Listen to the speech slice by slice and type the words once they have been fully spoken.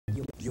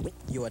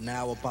You are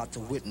now about to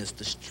witness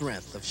the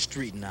strength of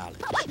street knowledge.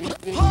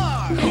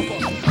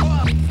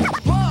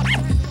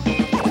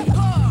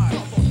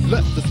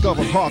 Let's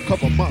discover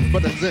hardcover month,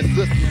 but it's this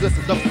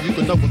enough so you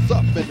can know what's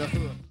up in the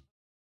hood.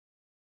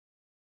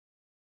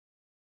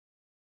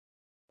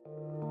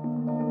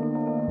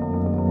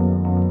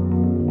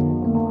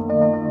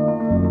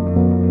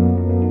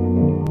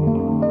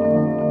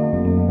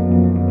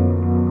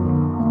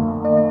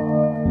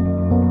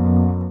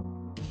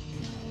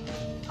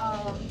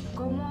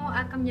 ¿Cómo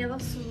ha cambiado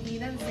su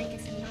vida desde que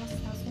se vino a los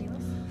Estados Unidos?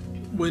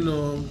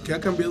 Bueno, que ha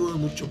cambiado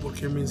mucho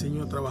porque me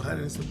enseñó a trabajar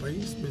en este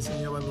país, me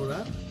enseñó a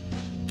valorar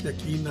que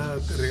aquí nada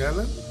te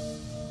regalan,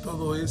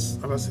 todo es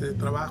a base de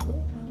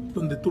trabajo.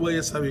 Donde tú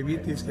vayas a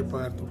vivir tienes que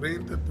pagar tu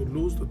renta, tu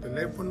luz, tu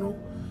teléfono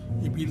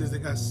y biles de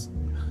gas.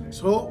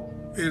 Eso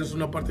es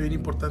una parte bien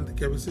importante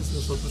que a veces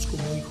nosotros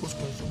como hijos,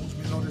 cuando somos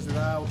menores de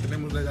edad o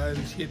tenemos la edad de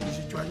 17,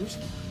 18 años,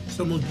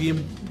 somos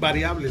bien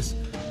variables.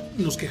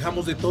 Nos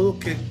quejamos de todo,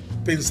 que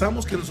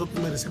pensamos que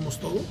nosotros merecemos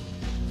todo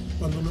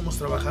cuando no hemos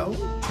trabajado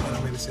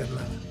para merecer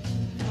nada.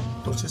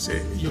 Entonces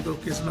yo creo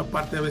que es una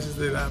parte a veces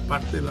de la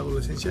parte de la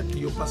adolescencia que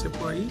yo pasé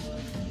por ahí,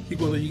 y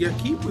cuando llegué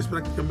aquí pues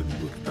prácticamente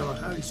tuve que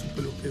trabajar y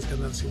supe lo que es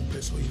ganarse un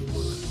peso y un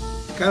dólar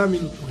cada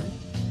minuto,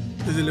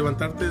 desde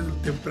levantarte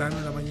temprano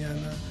en la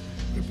mañana,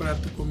 preparar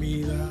tu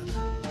comida,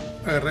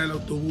 agarrar el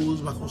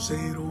autobús bajo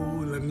cero,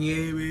 en la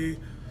nieve.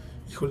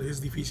 Híjole, es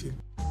difícil.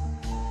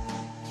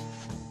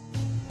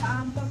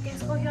 ¿Por qué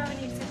escogió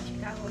venirse a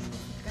Chicago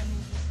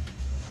específicamente?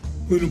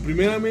 Bueno,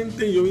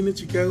 primeramente yo vine a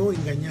Chicago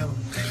engañado.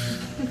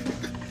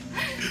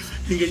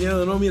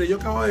 Engañado, no, mira, yo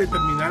acababa de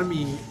terminar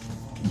mi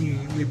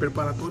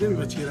preparatoria, mi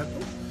bachillerato.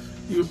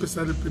 Iba a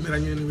empezar el primer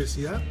año de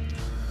universidad.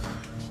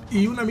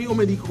 Y un amigo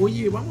me dijo,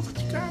 oye, vamos a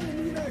Chicago,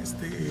 mira,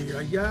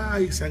 allá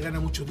se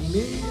gana mucho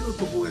dinero,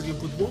 tú juegas bien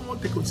fútbol,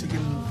 te consiguen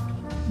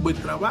un buen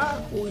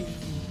trabajo y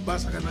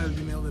vas a ganar el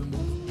dinero del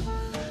mundo.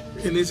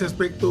 En ese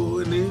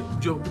aspecto,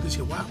 yo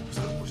decía, wow, pues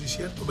a lo mejor sí es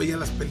cierto. Veía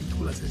las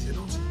películas y decía,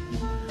 no, sí.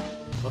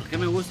 ¿Por qué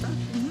me gusta?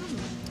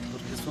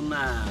 Porque es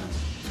una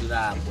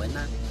ciudad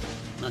buena,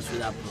 una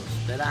ciudad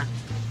próspera,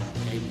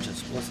 que hay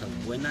muchas cosas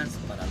buenas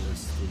para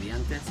los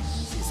estudiantes.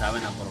 Si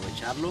saben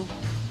aprovecharlo,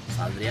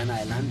 saldrían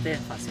adelante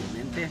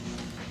fácilmente,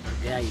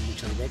 porque hay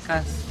muchas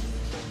becas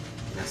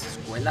en las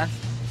escuelas,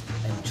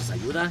 hay muchas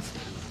ayudas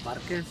en los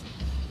parques,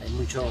 hay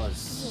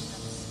muchas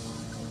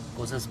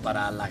cosas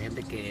para la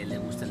gente que le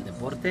gusta el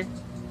deporte,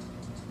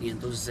 y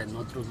entonces en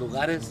otros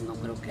lugares no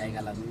creo que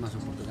haya las mismas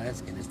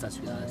oportunidades que en esta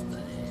ciudad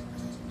de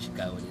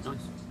Chicago,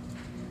 Illinois.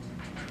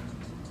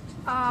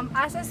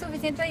 ¿Hace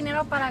suficiente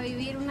dinero para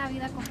vivir una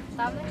vida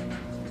confortable?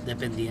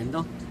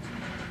 Dependiendo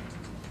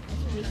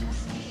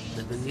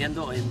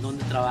en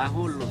dónde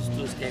trabajo, los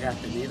estudios que haya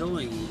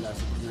tenido y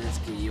las oportunidades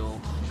que yo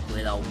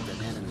pueda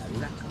obtener en la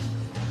vida.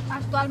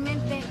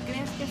 ¿Actualmente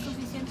crees que es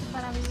suficiente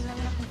para vivir una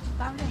vida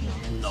confortable?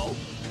 No.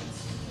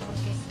 ¿Por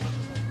qué?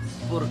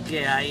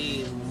 Porque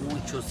hay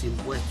muchos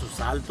impuestos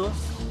altos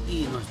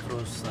y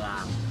nuestros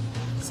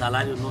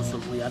salarios no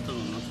son muy altos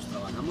donde nosotros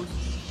trabajamos.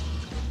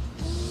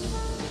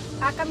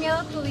 ¿Ha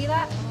cambiado tu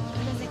vida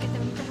desde que te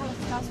viniste a los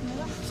Estados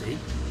Unidos? Sí,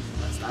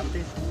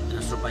 bastante. En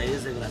nuestro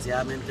país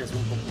desgraciadamente es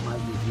un poco más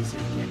difícil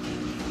que aquí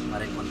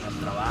para encontrar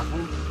trabajo,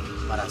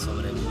 para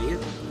sobrevivir,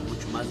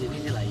 mucho más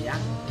difícil allá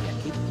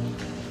que aquí.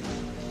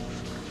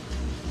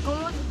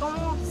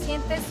 ¿Cómo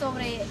sientes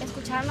sobre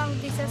escuchar las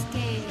noticias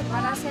que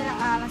van a hacer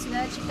a la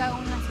ciudad de Chicago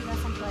una ciudad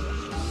santuaria?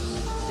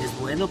 Es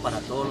bueno para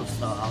todos los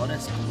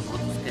trabajadores como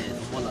nosotros que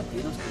somos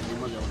latinos, que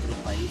venimos de otros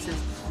países,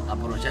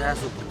 aprovechar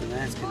las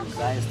oportunidades que nos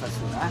da esta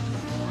ciudad,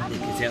 de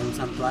que sea un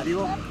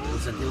santuario,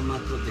 nos sentimos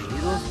más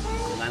protegidos,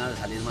 con ganas de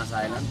salir más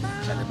adelante,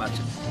 echarle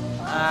marcha.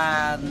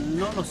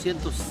 No lo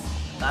siento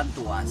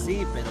tanto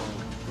así, pero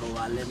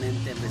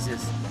probablemente a veces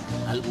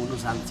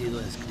algunos han sido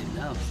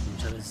discriminados.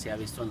 Muchas veces se ha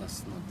visto en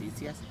las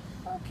noticias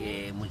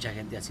que mucha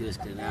gente ha sido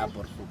discriminada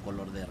por su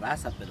color de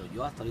raza, pero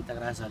yo hasta ahorita,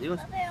 gracias a Dios,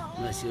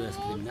 no he sido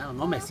discriminado,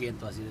 no me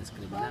siento así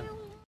discriminado.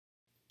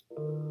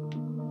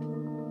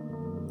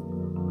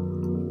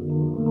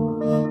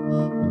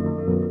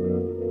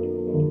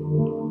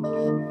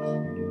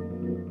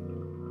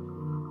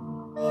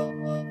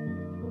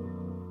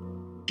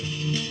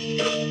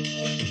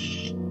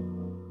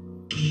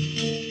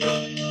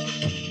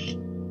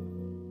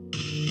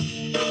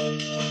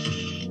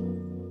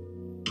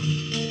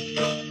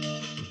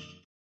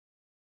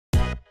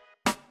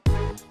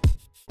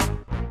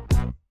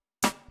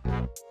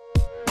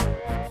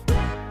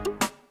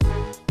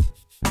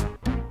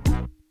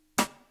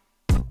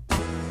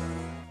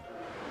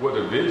 Well,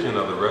 the vision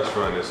of the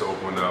restaurant is to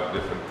open up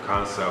different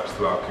concepts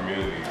throughout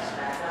communities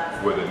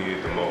where they're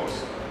needed the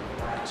most.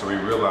 So we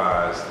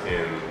realized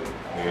in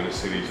the inner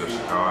cities of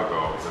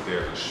Chicago that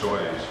there's a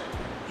shortage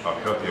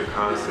of healthier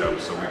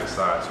concepts, so we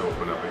decided to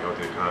open up a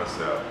healthier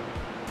concept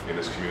in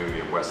this community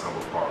in West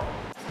Humboldt Park.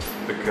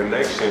 The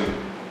connection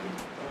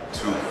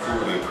to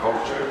food and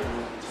culture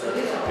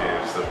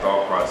is the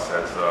thought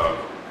process of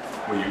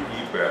when you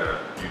eat better,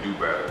 you do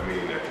better.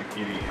 Meaning that if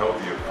you're eating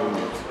healthier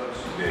foods,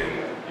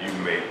 then you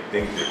may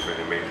think different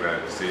and make better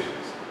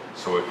decisions.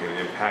 so it can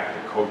impact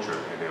the culture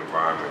and the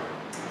environment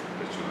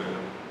that you live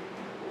in.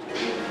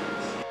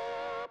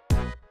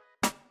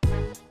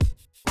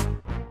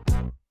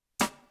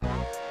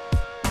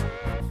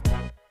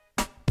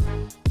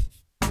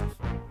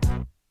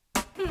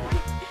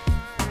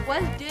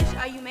 What dish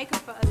are you making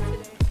for us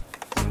today?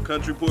 Some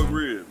country pork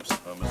ribs. It's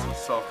a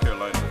South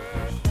Carolina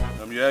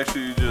dish. You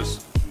actually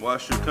just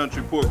wash your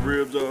country pork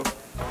ribs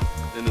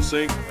off in the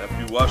sink.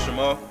 After you wash them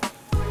off,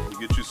 you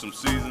get you some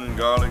seasoning,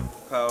 garlic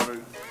powder,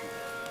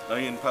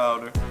 onion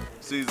powder,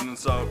 seasoning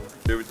salt.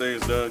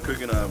 Everything's done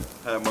cooking, I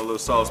have my little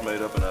sauce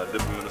made up and I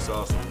dip them in the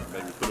sauce and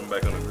maybe put them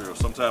back on the grill.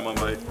 Sometime I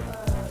might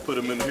put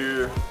them in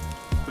here,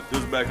 put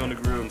this back on the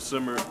grill and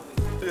simmer it.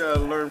 Yeah, I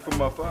learned from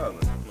my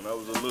father. When I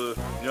was a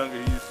little younger,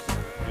 he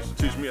used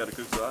to teach me how to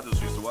cook, so I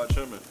just used to watch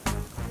him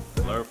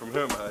and learn from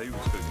him how he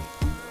was cooking.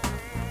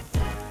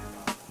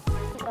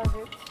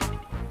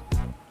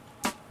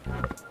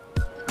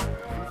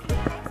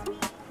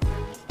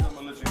 I'm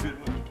gonna let you get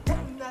one.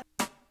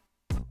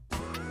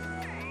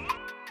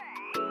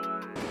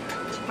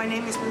 My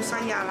name is Luz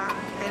Ayala,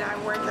 and I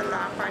work at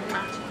La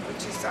Palma,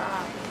 which is a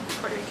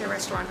Puerto Rican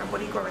restaurant, a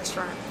Boricua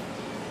restaurant.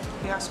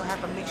 We also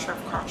have a mixture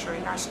of culture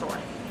in our store.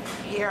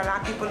 Here, a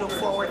lot of people look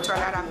forward to a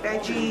lot of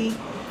veggie,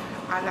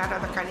 a lot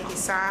of the carne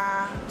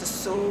guisada, the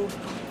soup.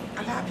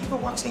 A lot of people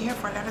walk in here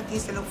for a lot of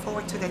things they look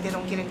forward to that they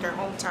don't get in their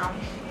hometown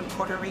in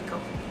Puerto Rico.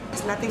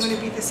 It's nothing going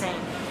to be the same.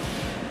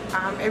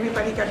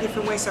 Everybody got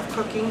different ways of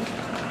cooking.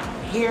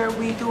 Here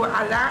we do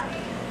a lot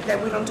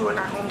that we don't do in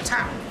our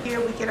hometown. Here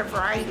we get a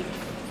variety.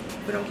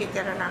 We don't get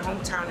that in our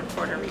hometown in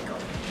Puerto Rico.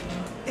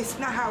 It's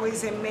not how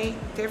is it made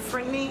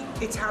differently,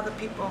 it's how the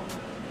people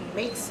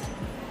makes it.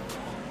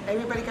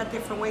 Everybody got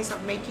different ways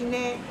of making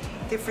it,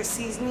 different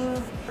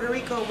seasoning. Puerto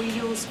Rico, we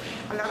use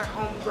a lot of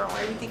homegrown.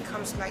 Everything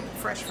comes like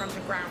fresh from the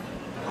ground.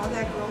 All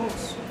that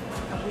grows,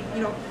 and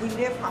we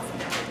live off of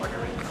that in Puerto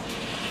Rico.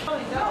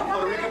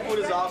 Puerto Rican food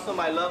is awesome.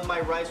 I love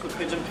my rice with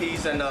pigeon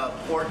peas and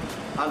pork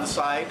on the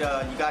side.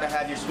 You gotta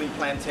have your sweet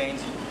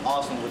plantains.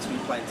 Awesome with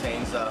sweet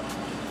plantains.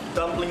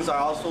 Dumplings are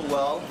also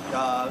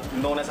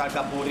known as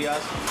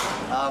alcapurrias.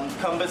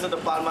 Come visit the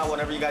Palma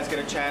whenever you guys get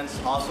a chance.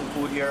 Awesome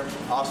food here,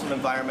 awesome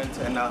environment,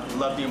 and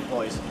love the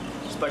employees.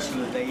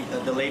 Especially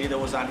the lady that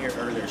was on here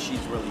earlier. She's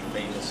really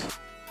famous.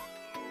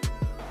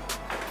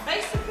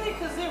 Basically,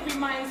 because it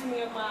reminds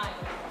me of mine.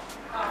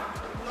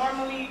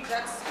 Normally,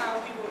 that's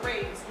how we were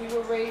raised. We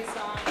were raised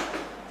on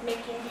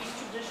making these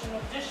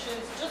traditional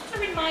dishes just to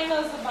remind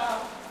us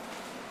about,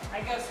 I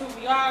guess, who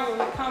we are,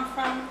 where we come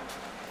from.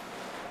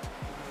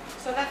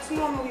 So that's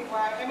normally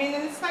why. I mean,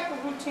 it's like a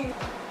routine,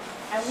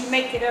 and we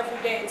make it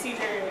every day. It's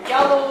either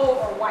yellow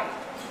or white.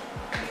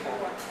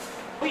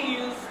 We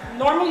use,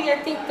 normally I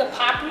think the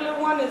popular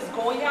one is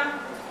Goya.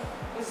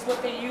 This is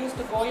what they use,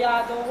 the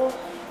Goya adobo.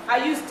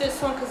 I use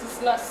this one because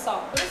it's less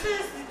salt. This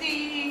is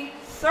the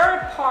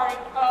third part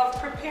of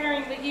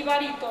preparing the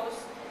ibaritos.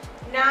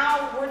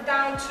 Now we're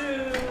down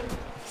to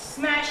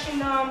smashing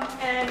them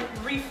and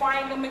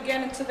refrying them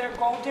again until they're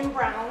golden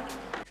brown.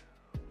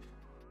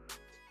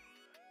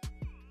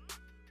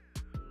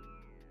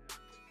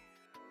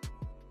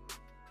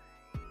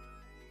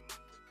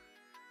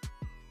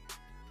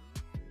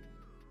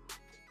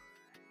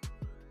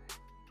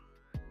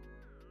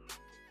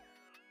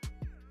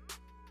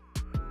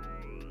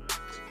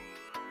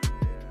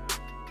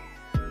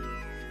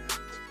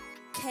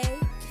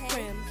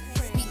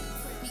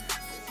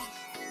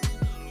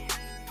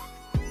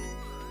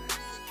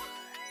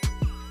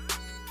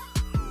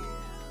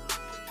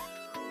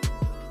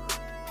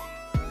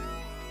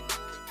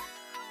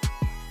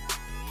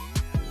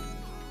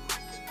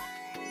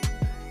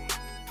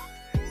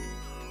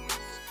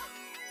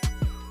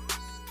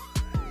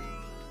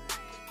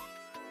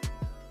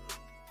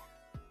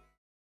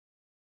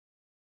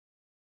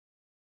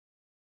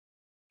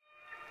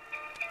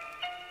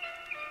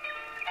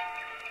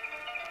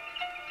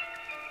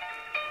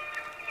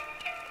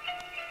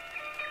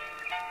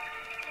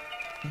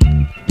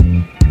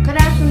 Good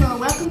afternoon.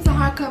 Welcome to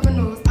Hardcover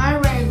News.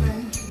 I'm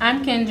Raven.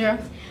 I'm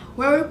Kendra.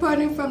 We're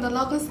reporting from the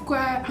local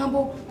square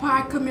Humboldt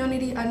Park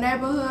community, a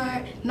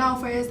neighborhood known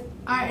for its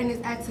art and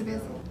its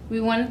activism.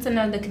 We wanted to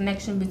know the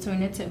connection between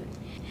the two.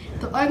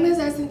 The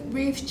organization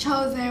we've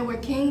chosen were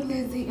King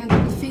Lindsey and the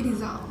Graffiti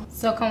Zone.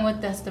 So come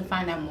with us to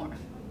find out more.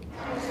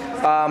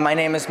 My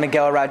name is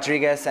Miguel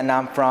Rodriguez and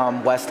I'm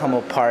from West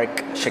Humboldt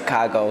Park,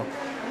 Chicago.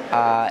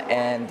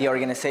 And the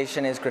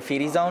organization is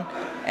Graffiti Zone,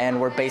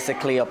 and we're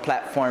basically a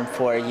platform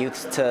for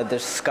youths to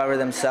discover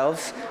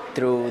themselves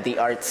through the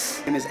arts.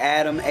 My name is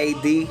Adam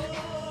A.D.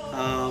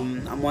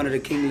 I'm one of the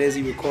King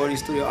Lindsey recording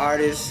studio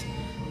artists.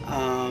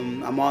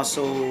 I'm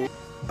also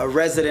a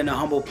resident of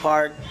Humboldt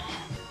Park.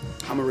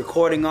 I'm a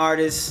recording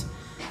artist.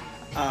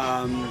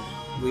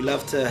 We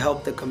love to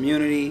help the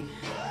community,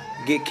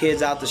 get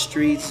kids out the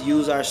streets,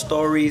 use our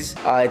stories.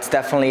 It's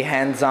definitely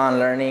hands-on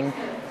learning.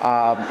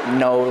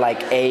 No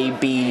like A,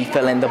 B,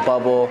 fill in the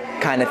bubble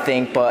kind of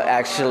thing, but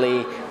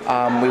actually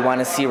we want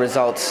to see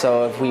results.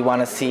 So if we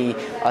want to see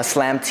a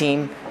slam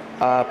team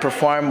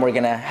perform, we're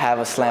going to have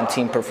a slam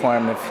team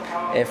perform.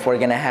 If if we're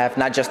gonna have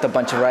not just a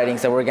bunch of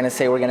writings, that we're gonna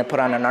say we're gonna put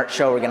on an art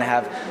show, we're gonna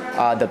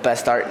have the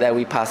best art that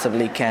we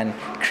possibly can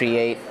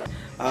create.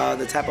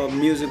 The type of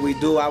music we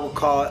do, I would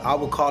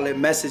call it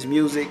message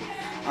music,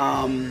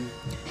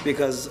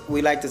 because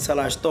we like to tell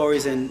our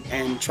stories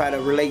and try to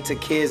relate to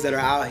kids that are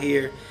out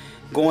here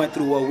going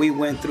through what we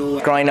went through.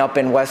 Growing up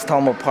in West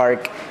Homo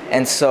Park,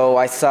 and so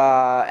I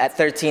saw at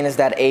 13 is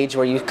that age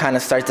where you kind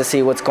of start to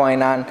see what's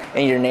going on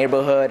in your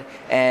neighborhood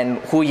and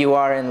who you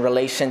are in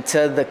relation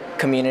to the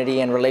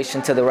community, in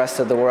relation to the rest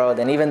of the world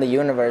and even the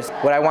universe.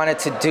 What I wanted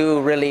to do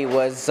really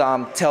was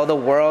tell the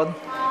world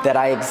that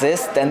I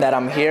exist and that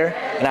I'm here,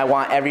 and I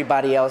want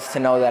everybody else to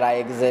know that I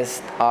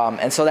exist.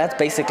 And so that's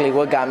basically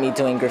what got me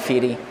doing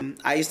graffiti.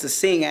 I used to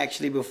sing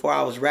actually before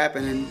I was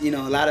rapping, and you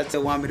know, a lot of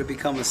people want me to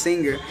become a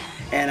singer,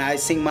 and I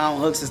sing my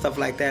own hooks and stuff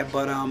like that,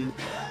 but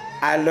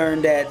I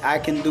learned that I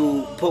can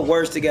put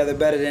words together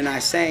better than I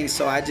sang,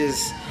 so I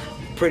just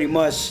pretty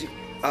much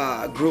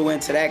grew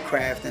into that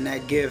craft and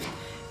that gift.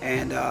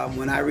 And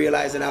when I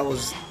realized that I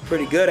was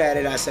pretty good at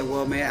it, I said,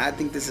 well, man, I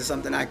think this is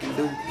something I can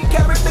do.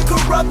 Character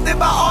corrupted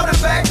by all the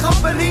bad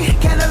company.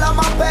 Can't allow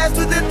my past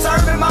to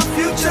determine my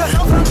future.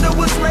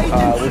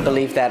 We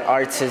believe that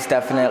arts is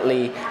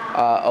definitely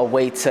a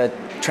way to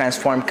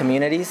transform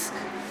communities.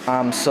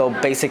 So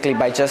basically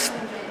by just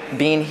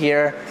being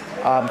here,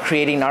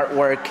 creating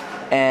artwork,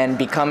 and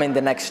becoming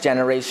the next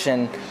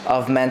generation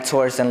of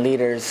mentors and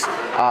leaders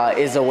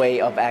is a way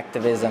of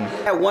activism.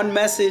 One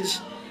message,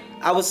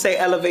 I would say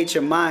elevate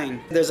your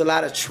mind. There's a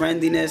lot of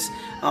trendiness.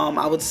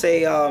 I would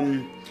say,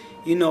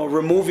 you know,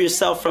 remove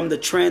yourself from the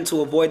trend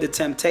to avoid the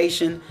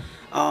temptation.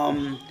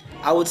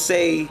 I would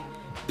say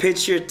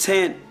pitch your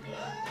tent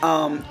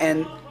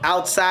and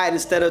outside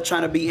instead of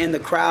trying to be in the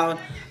crowd.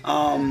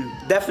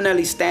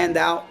 Definitely stand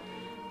out,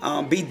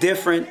 be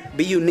different,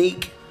 be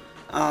unique,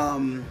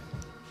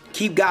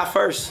 keep God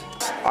first.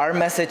 Our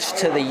message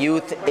to the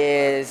youth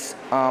is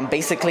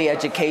basically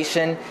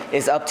education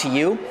is up to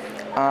you.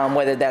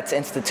 Whether that's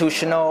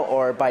institutional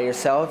or by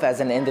yourself as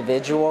an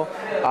individual.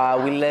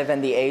 We live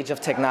in the age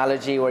of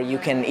technology where you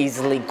can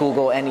easily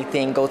Google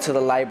anything, go to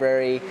the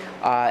library,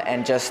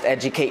 and just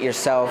educate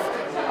yourself.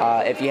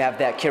 If you have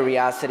that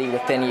curiosity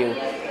within you,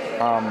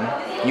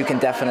 you can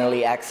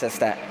definitely access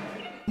that.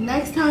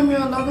 Next time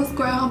you're in Logan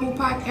Square, Humboldt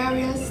Park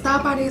area,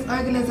 stop by these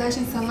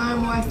organizations to learn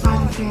more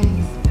exciting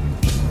things.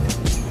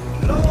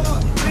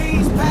 Lord,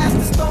 please pass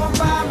the storm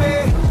by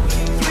me.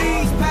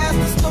 Please pass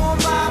the storm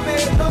by me,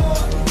 Lord.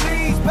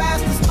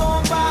 Pass the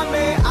storm by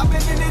me. I've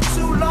been in it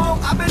too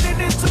long. I've been in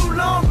it too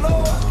long,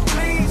 Lord.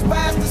 Please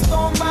pass the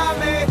storm by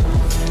me.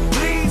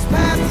 Please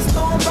pass the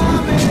storm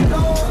by me,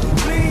 Lord.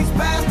 Please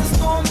pass the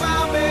storm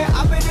by me.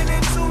 I've been in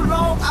it too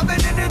long. I've been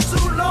in it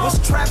too long. Was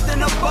trapped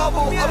in a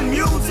bubble,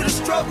 immune to the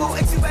struggle,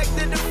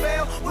 expected to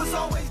fail, was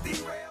always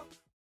derailed.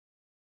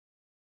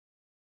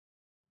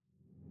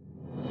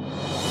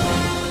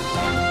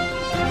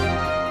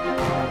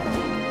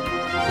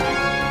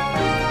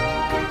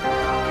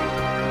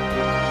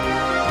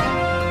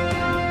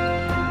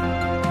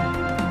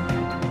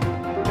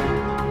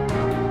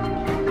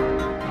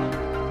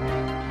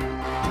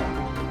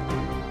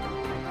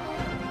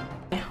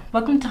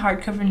 Welcome to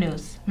Hardcover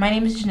News. My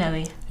name is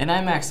Janelli. And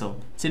I'm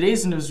Axel.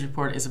 Today's news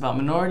report is about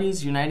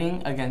minorities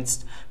uniting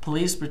against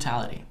police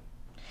brutality.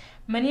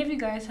 Many of you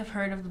guys have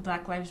heard of the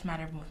Black Lives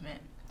Matter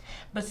movement,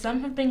 but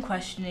some have been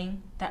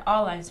questioning that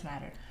all lives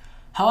matter.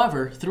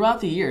 However,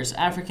 throughout the years,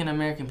 African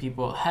American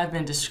people have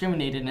been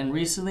discriminated, and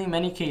recently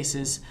many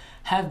cases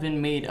have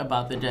been made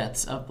about the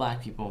deaths of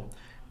black people.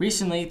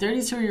 Recently,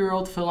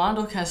 32-year-old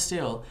Philando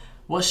Castile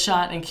was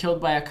shot and killed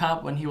by a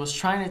cop when he was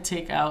trying to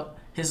take out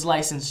his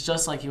license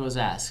just like he was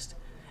asked.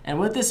 And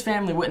with this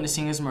family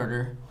witnessing his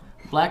murder,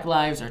 black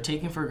lives are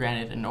taken for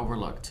granted and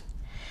overlooked.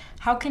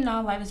 How can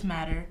all lives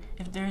matter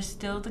if there is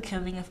still the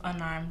killing of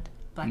unarmed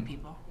black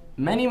people?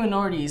 Many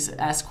minorities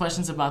ask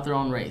questions about their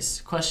own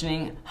race,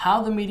 questioning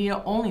how the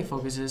media only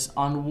focuses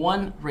on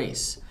one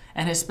race,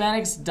 and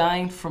Hispanics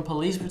dying from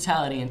police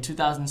brutality in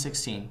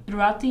 2016.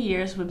 Throughout the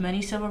years, with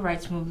many civil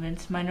rights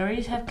movements,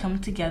 minorities have come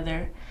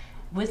together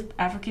with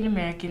African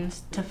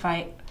Americans to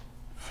fight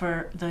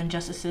for the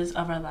injustices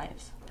of our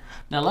lives.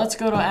 Now let's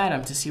go to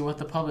Adam to see what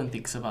the public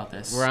thinks about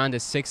this. We're on the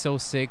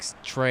 606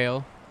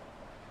 trail,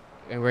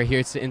 and we're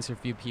here to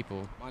interview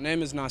people. My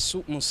name is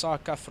Nasut Musa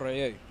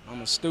Kafraye.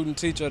 I'm a student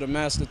teacher of the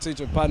master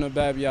teacher Partner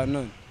Babia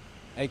Nun,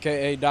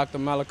 aka Dr.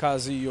 Malachi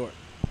Z. York.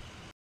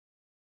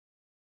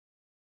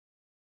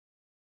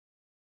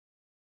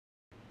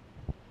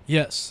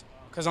 Yes,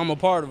 because I'm a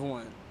part of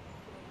one.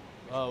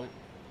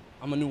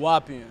 I'm a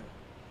Nuwapian.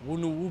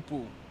 Wunu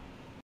Wupu.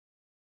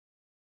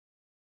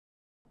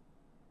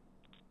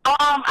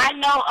 I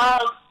know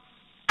of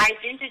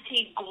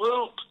identity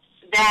groups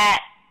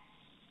that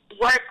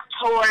work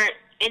toward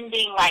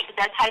ending like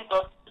that type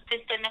of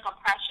systemic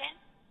oppression.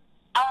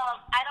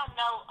 I don't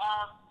know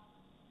of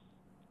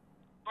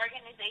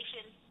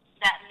organizations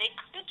that mix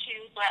the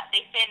two, but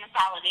they stand in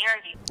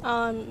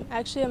solidarity.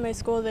 Actually, at my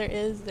school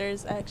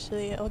there's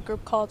actually a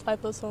group called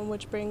 5+1,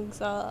 which brings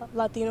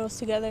Latinos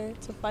together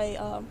to fight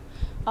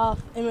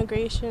off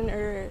immigration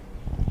or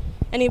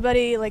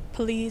anybody like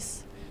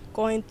police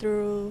going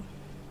through,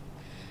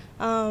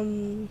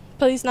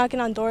 police knocking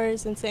on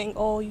doors and saying,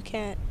 oh, you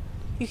can't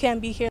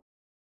be here.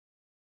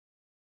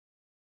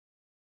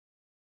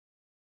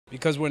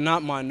 Because we're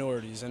not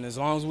minorities, and as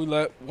long as we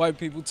let white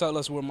people tell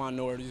us we're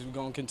minorities, we're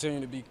going to continue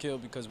to be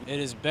killed because it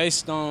is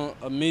based on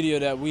a media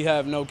that we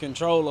have no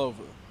control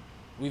over.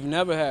 We've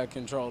never had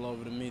control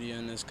over the media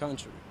in this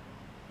country.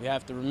 We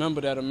have to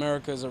remember that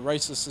America is a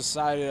racist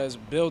society that's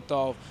built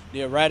off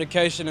the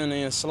eradication and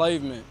the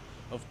enslavement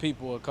of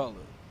people of color.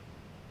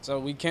 So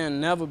we can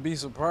never be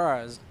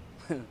surprised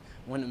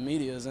when the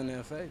media is in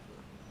their favor.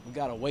 We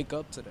got to wake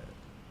up to that.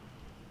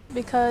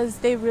 Because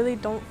they really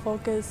don't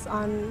focus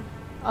on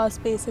us,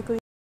 basically.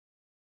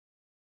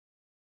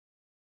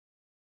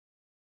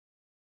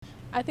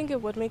 I think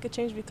it would make a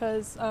change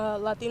because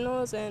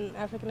Latinos and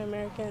African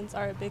Americans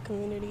are a big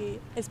community,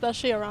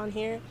 especially around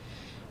here.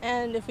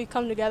 And if we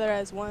come together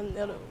as one,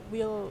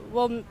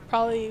 we'll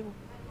probably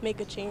make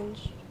a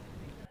change.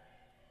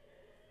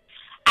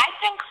 I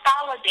think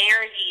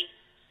solidarity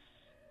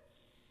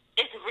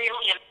is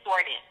really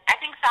important. I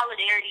think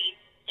solidarity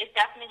is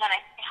definitely going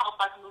to help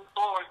us move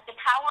forward. The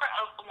power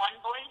of one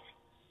voice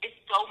is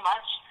so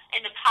much,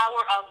 and the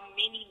power of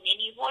many,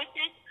 many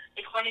voices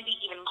is going to be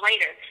even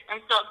greater.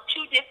 And so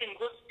two different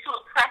groups, two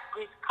oppressed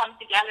groups come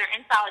together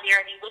in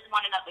solidarity with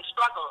one another's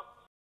struggles.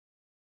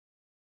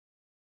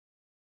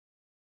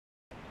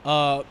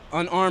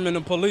 Unarming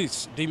the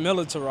police,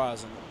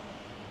 demilitarizing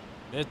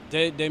them.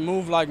 They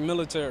move like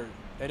military.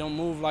 They don't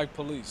move like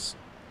police.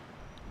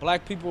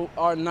 Black people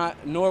are not,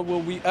 nor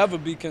will we ever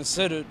be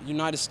considered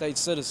United States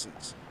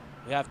citizens.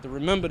 We have to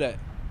remember that.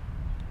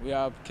 We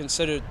are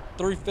considered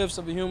 3/5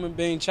 of a human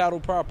being chattel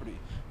property.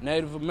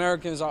 Native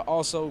Americans are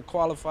also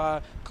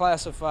qualified,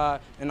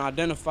 classified, and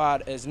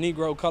identified as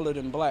Negro, colored,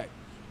 and black,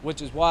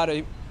 which is why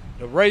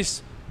the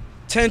race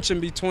tension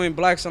between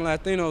blacks and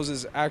Latinos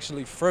is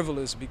actually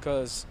frivolous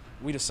because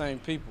we the same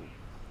people.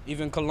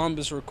 Even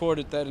Columbus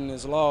recorded that in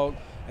his log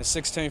in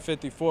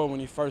 1654 when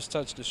he first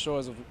touched the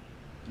shores of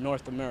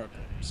North America.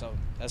 So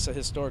that's a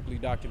historically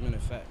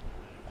documented fact.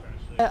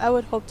 I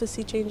would hope to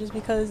see changes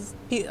because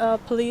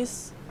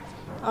police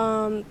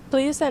and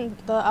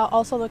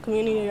also the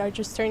community are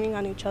just turning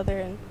on each other,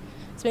 and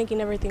it's making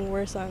everything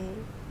worse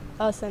on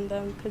us and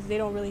them because they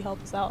don't really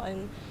help us out,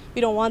 and we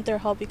don't want their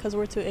help because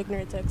we're too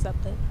ignorant to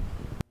accept it.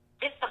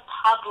 If the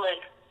public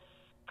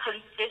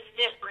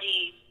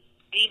consistently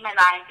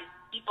demonizes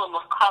people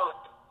of color,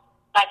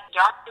 like the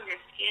darker your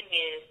skin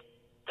is,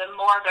 the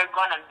more they're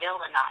going to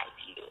villainize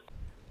you.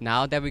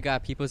 Now that we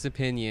got people's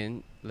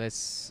opinion,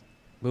 let's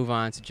move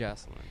on to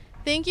Jocelyn.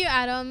 Thank you,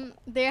 Adam.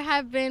 There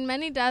have been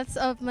many deaths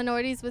of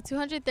minorities with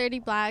 230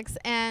 blacks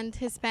and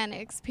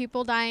Hispanics,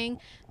 people dying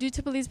due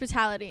to police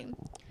brutality.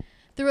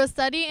 Through a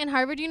study in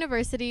Harvard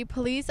University,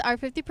 police are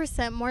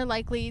 50% more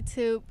likely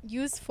to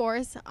use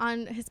force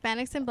on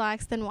Hispanics and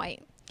blacks than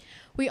white.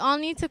 We all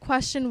need to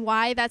question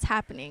why that's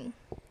happening,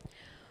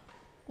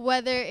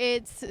 whether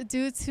it's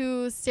due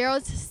to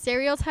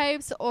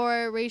stereotypes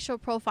or racial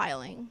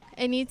profiling.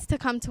 It needs to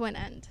come to an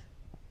end.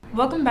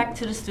 Welcome back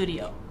to the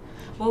studio.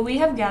 What we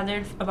have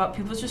gathered about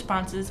people's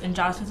responses and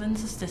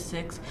Jocelyn's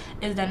statistics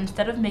is that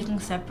instead of making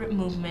separate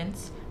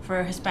movements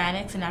for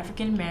Hispanics and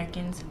African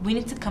Americans, we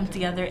need to come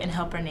together and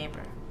help our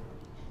neighbor.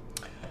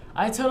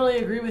 I totally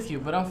agree with you,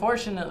 but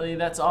unfortunately,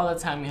 that's all the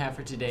time we have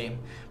for today.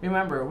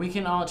 Remember, we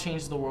can all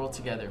change the world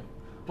together.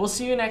 We'll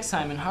see you next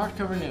time in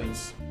Hardcover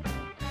News.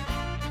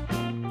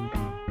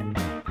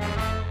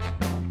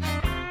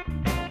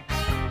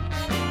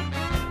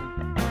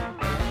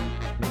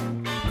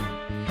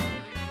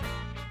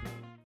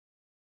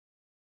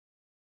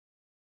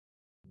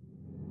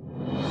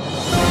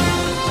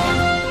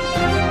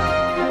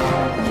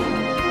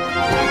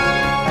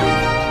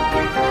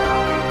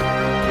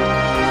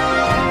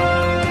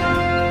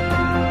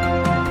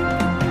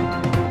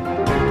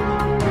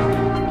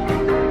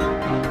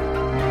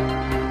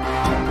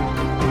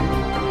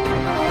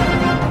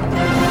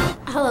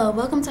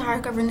 Welcome to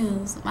Hardcover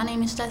News. My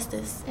name is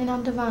Justice. And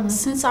I'm Devonna.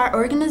 Since our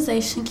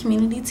organization,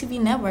 Community TV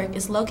Network,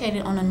 is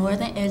located on the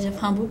northern edge of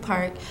Humboldt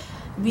Park,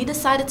 we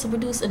decided to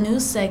produce a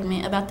news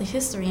segment about the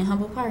history in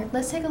Humboldt Park.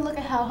 Let's take a look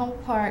at how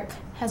Humboldt Park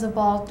has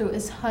evolved through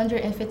its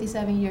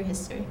 157-year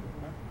history.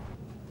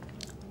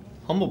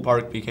 Humboldt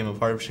Park became a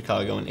part of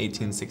Chicago in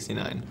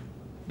 1869.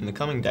 In the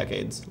coming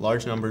decades,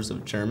 large numbers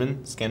of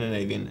German,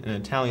 Scandinavian, and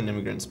Italian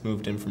immigrants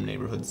moved in from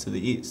neighborhoods to the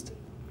east.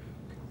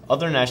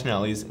 Other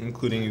nationalities,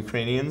 including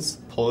Ukrainians,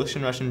 Polish,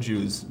 and Russian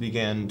Jews,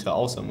 began to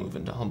also move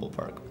into Humboldt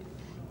Park.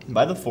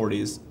 By the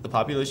 40s, the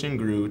population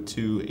grew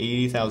to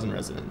 80,000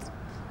 residents.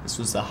 This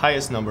was the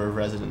highest number of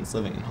residents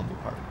living in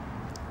Humboldt Park.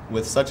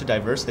 With such a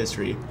diverse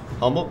history,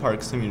 Humboldt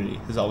Park's community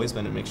has always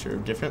been a mixture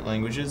of different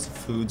languages,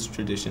 foods,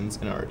 traditions,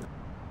 and art.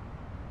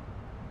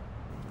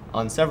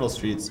 On several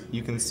streets,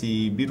 you can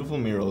see beautiful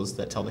murals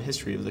that tell the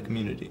history of the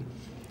community.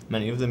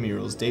 Many of the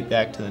murals date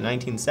back to the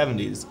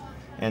 1970s,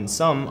 and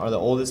some are the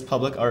oldest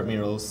public art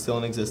murals still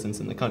in existence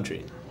in the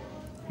country.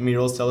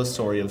 Murals tell a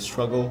story of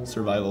struggle,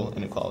 survival,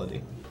 and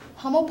equality.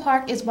 Humboldt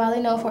Park is widely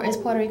known for its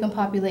Puerto Rican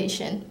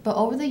population, but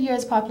over the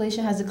years,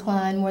 population has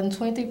declined more than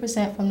 23%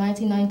 from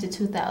 1990 to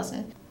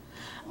 2000.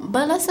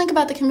 But let's think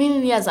about the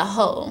community as a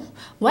whole.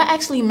 What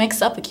actually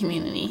makes up a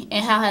community,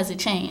 and how has it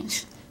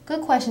changed?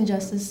 Good question,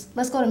 Justice.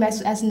 Let's go to Max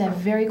who's asking that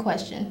very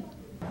question.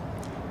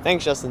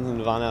 Thanks, Justin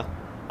and Ivana.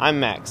 I'm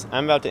Max.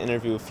 I'm about to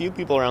interview a few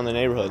people around the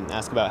neighborhood and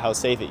ask about how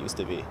safe it used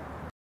to be.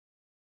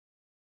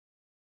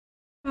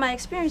 My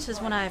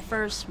experiences when I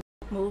first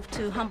moved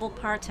to Humboldt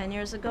Park 10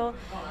 years ago,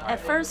 at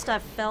first I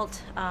felt,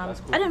 I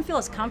didn't feel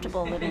as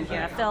comfortable living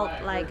here. I felt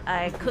like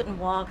I couldn't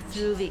walk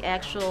through the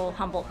actual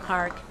Humboldt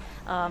Park,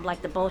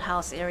 like the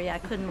boathouse area. I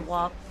couldn't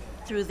walk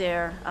through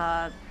there,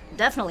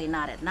 definitely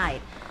not at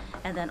night.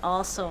 And then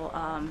also,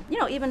 you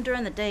know, even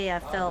during the day I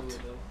felt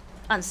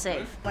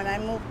unsafe. When I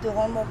moved to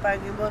Humboldt Park,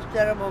 it was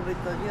terrible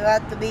because you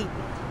had to be,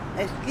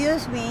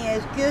 excuse me,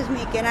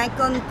 can I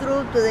come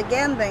through to the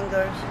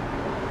gangbangers?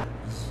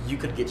 You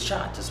could get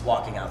shot just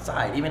walking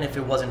outside, even if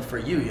it wasn't for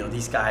you. You know,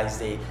 these guys,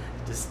 they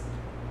just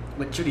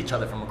would shoot each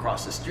other from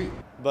across the street.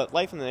 But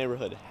life in the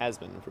neighborhood has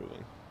been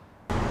improving.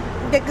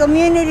 The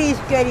community is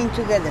getting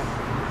together.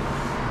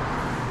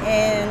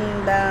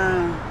 And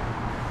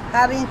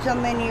having so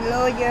many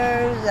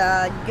lawyers,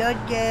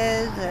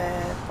 judges,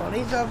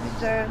 police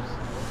officers,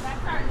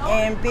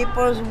 and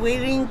people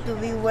willing to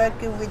be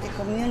working with the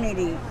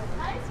community,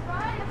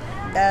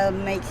 that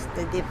makes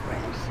the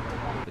difference.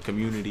 The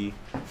community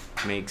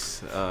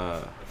makes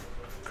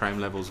crime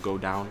levels go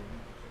down.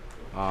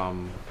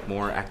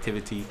 More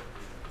activity,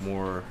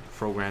 more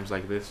programs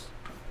like this,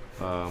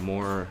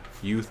 more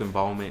youth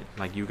involvement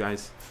like you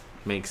guys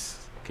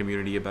makes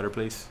community a better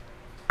place.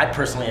 I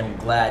personally am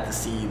glad to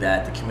see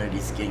that the community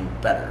is getting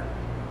better.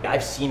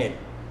 I've seen it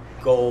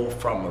go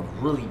from a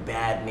really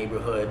bad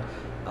neighborhood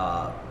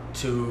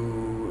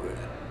to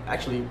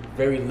actually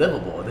very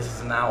livable. This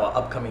is now an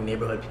upcoming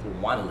neighborhood. People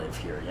want to live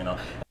here, you know.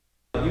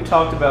 You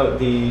talked about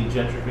the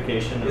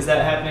gentrification. Is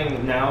that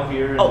happening now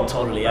here? Oh,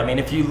 totally. I mean,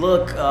 if you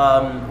look,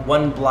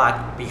 one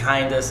block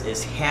behind us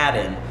is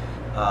Haddon.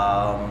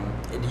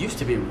 It used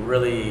to be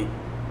really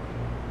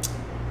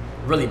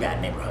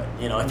bad neighborhood.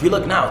 You know, if you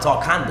look now, it's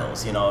all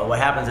condos. You know, what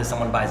happens is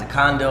someone buys a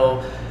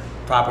condo,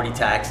 property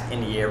tax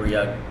in the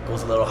area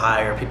goes a little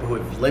higher. People who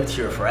have lived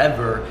here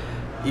forever,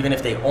 even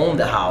if they own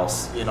the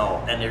house, you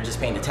know, and they're just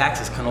paying the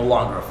taxes, can no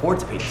longer afford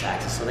to pay the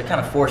taxes. So they're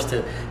kind of forced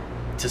to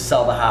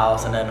sell the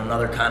house, and then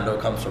another condo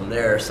comes from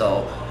there.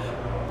 So,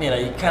 you know,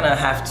 you kind of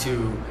have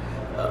to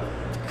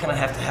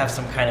have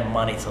some kind of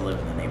money to live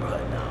in the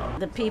neighborhood now.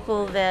 The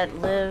people that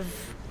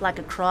live like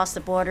across the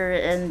border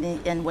in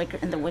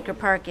the Wicker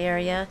Park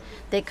area,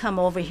 they come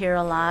over here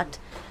a lot.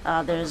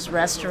 There's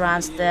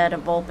restaurants that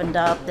have opened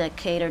up that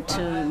cater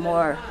to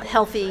more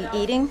healthy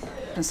eating,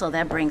 and so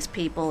that brings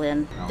people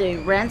in. The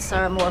rents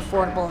are more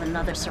affordable than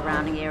other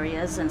surrounding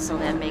areas, and so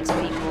that makes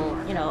people,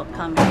 you know,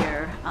 come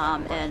here,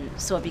 and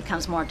so it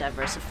becomes more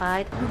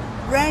diversified.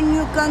 Brand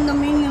new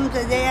condominiums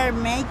that they are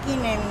making,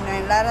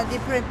 and a lot of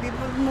different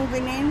people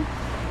moving in,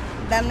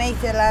 that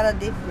makes a lot of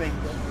difference.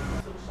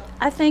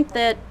 I think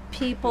that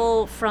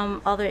people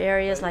from other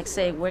areas like,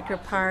 say, Wicker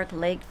Park,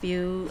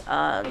 Lakeview,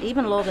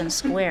 even Logan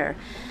Square,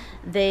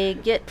 they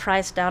get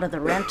priced out of the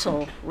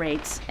rental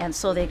rates, and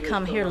so they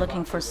come here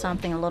looking for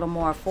something a little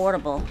more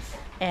affordable.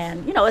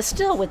 And, you know, it's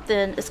still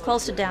it's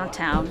close to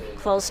downtown,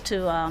 close to,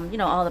 you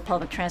know, all the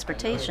public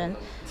transportation,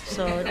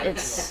 so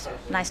it's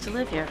nice to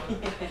live here.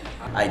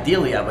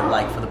 Ideally, I would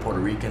like for the Puerto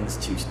Ricans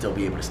to still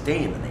be able to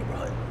stay in the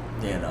neighborhood,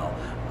 you know,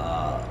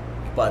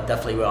 but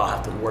definitely we all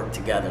have to work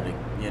together to,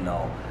 you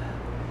know,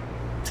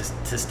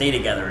 to stay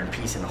together in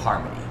peace and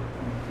harmony.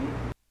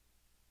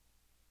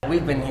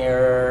 We've been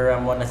here,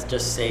 I'm gonna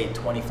just say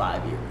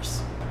 25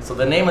 years. So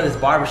the name of this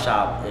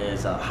barbershop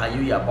is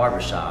Jayuya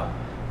Barbershop.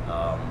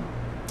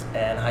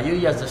 And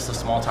Jayuya is just a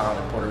small town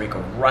in Puerto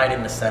Rico, right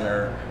in the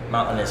center,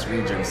 mountainous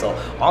region. So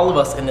all of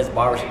us in this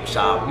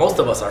barbershop, most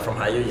of us are from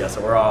Jayuya,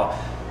 so we're all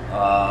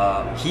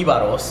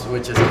Jibaros,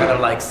 which is kind of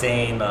like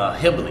saying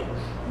hillbilly,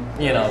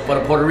 you know, but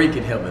a Puerto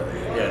Rican hillbilly,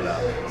 you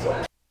know.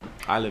 So.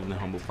 I lived in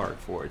Humboldt Park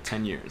for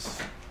 10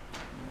 years.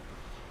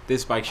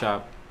 This bike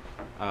shop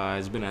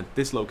has been at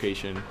this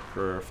location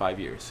for 5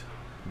 years.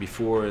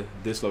 Before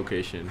this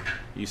location,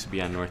 it used to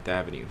be on North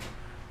Avenue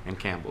and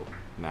Campbell.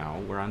 Now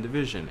we're on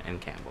Division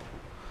and Campbell.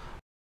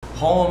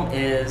 Home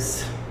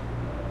is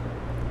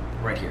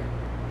right here.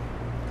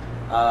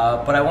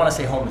 But I want to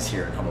say home is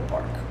here in Humboldt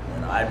Park.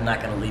 You know, I'm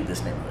not going to leave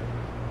this neighborhood.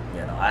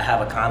 You know, I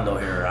have a condo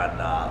here on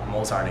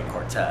Mozart and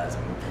Cortez,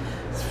 and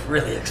it's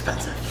really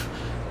expensive.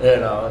 You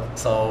know,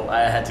 so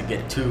I had to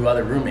get 2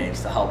 other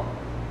roommates to help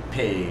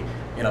pay,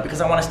 you know,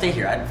 because I want to stay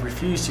here. I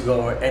refuse to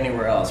go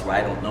anywhere else where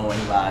I don't know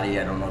anybody,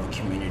 I don't know the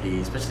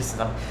community, especially since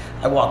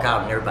I walk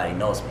out and everybody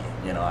knows me.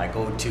 You know, I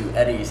go to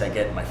Eddie's, I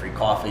get my free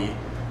coffee,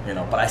 you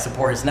know, but I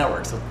support his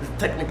network, so it's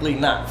technically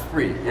not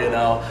free, you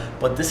know,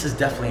 but this is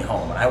definitely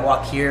home. When I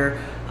walk here,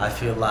 I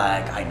feel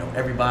like I know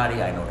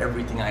everybody, I know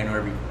everything, I know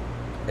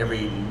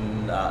every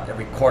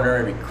corner,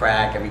 every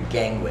crack, every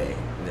gangway,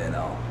 you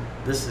know.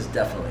 This is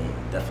definitely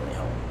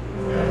home.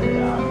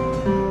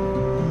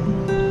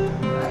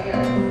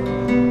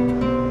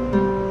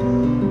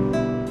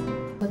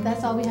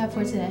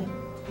 have for today.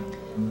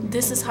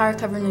 This is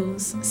Hardcover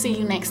News. See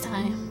you next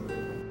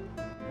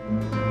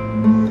time.